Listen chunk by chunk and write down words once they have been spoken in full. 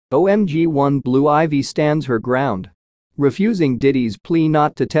OMG Blue Ivy stands her ground, refusing Diddy's plea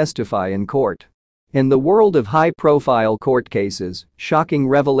not to testify in court. In the world of high-profile court cases, shocking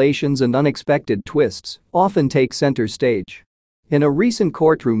revelations and unexpected twists often take center stage. In a recent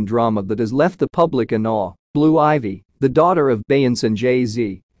courtroom drama that has left the public in awe, Blue Ivy, the daughter of Beyonce and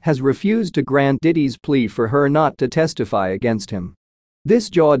Jay-Z, has refused to grant Diddy's plea for her not to testify against him.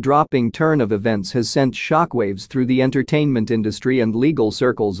 This jaw-dropping turn of events has sent shockwaves through the entertainment industry and legal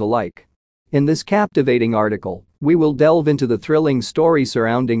circles alike. In this captivating article, we will delve into the thrilling story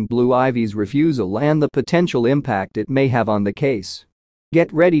surrounding Blue Ivy's refusal and the potential impact it may have on the case.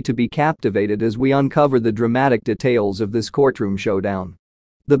 Get ready to be captivated as we uncover the dramatic details of this courtroom showdown.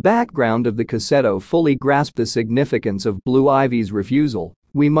 The background of the casetto fully grasp the significance of Blue Ivy's refusal.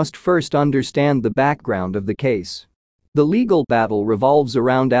 We must first understand the background of the case. The legal battle revolves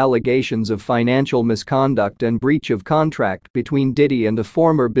around allegations of financial misconduct and breach of contract between Diddy and a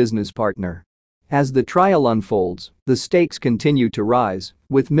former business partner. As the trial unfolds, the stakes continue to rise,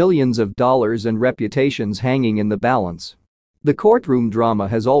 with millions of dollars and reputations hanging in the balance. The courtroom drama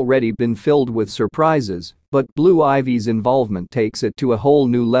has already been filled with surprises, but Blue Ivy's involvement takes it to a whole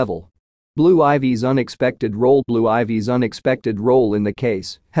new level. Blue Ivy's unexpected role in the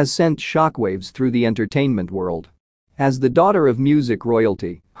case has sent shockwaves through the entertainment world. As the daughter of music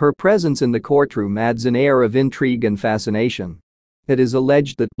royalty, her presence in the courtroom adds an air of intrigue and fascination. It is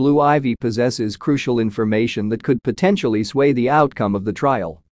alleged that Blue Ivy possesses crucial information that could potentially sway the outcome of the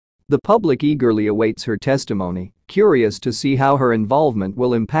trial. The public eagerly awaits her testimony, curious to see how her involvement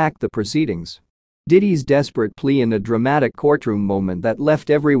will impact the proceedings. Diddy's desperate plea. In a dramatic courtroom moment that left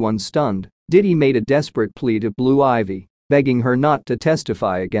everyone stunned, Diddy made a desperate plea to Blue Ivy, begging her not to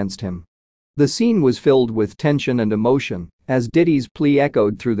testify against him. The scene was filled with tension and emotion as Diddy's plea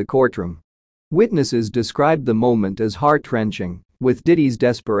echoed through the courtroom. Witnesses described the moment as heart-wrenching, with Diddy's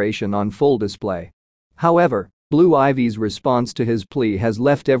desperation on full display. However, Blue Ivy's response to his plea has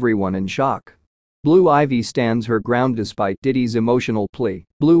left everyone in shock. Blue Ivy stands her ground despite Diddy's emotional plea.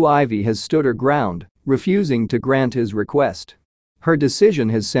 Blue Ivy has stood her ground, refusing to grant his request. Her decision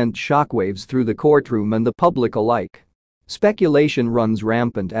has sent shockwaves through the courtroom and the public alike. Speculation runs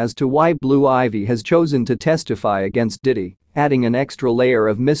rampant as to why Blue Ivy has chosen to testify against Diddy, adding an extra layer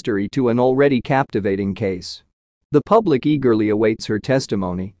of mystery to an already captivating case. The public eagerly awaits her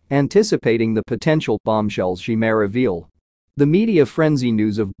testimony, anticipating the potential bombshells she may reveal. The media frenzy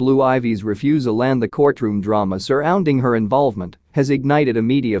news of Blue Ivy's refusal and the courtroom drama surrounding her involvement has ignited a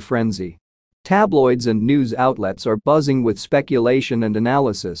media frenzy. Tabloids and news outlets are buzzing with speculation and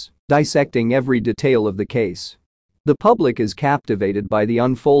analysis, dissecting every detail of the case. The public is captivated by the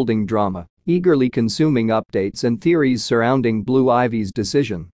unfolding drama, eagerly consuming updates and theories surrounding Blue Ivy's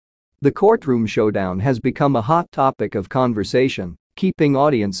decision. The courtroom showdown has become a hot topic of conversation, keeping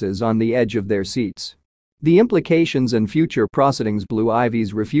audiences on the edge of their seats. The implications and future proceedings. Blue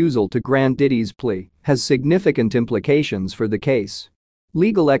Ivy's refusal to grant Diddy's plea has significant implications for the case.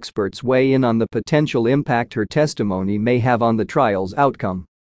 Legal experts weigh in on the potential impact her testimony may have on the trial's outcome.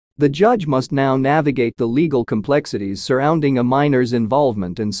 The judge must now navigate the legal complexities surrounding a minor's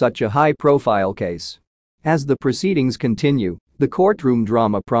involvement in such a high-profile case. As the proceedings continue, the courtroom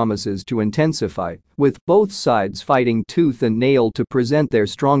drama promises to intensify, with both sides fighting tooth and nail to present their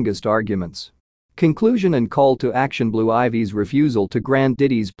strongest arguments. Conclusion and call to action. Blue Ivy's refusal to grant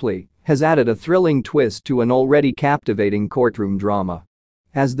Diddy's plea has added a thrilling twist to an already captivating courtroom drama.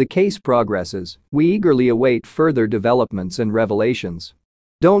 As the case progresses, we eagerly await further developments and revelations.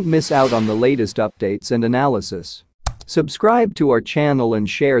 Don't miss out on the latest updates and analysis. Subscribe to our channel and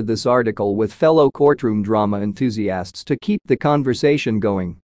share this article with fellow courtroom drama enthusiasts to keep the conversation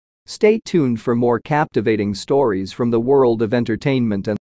going. Stay tuned for more captivating stories from the world of entertainment and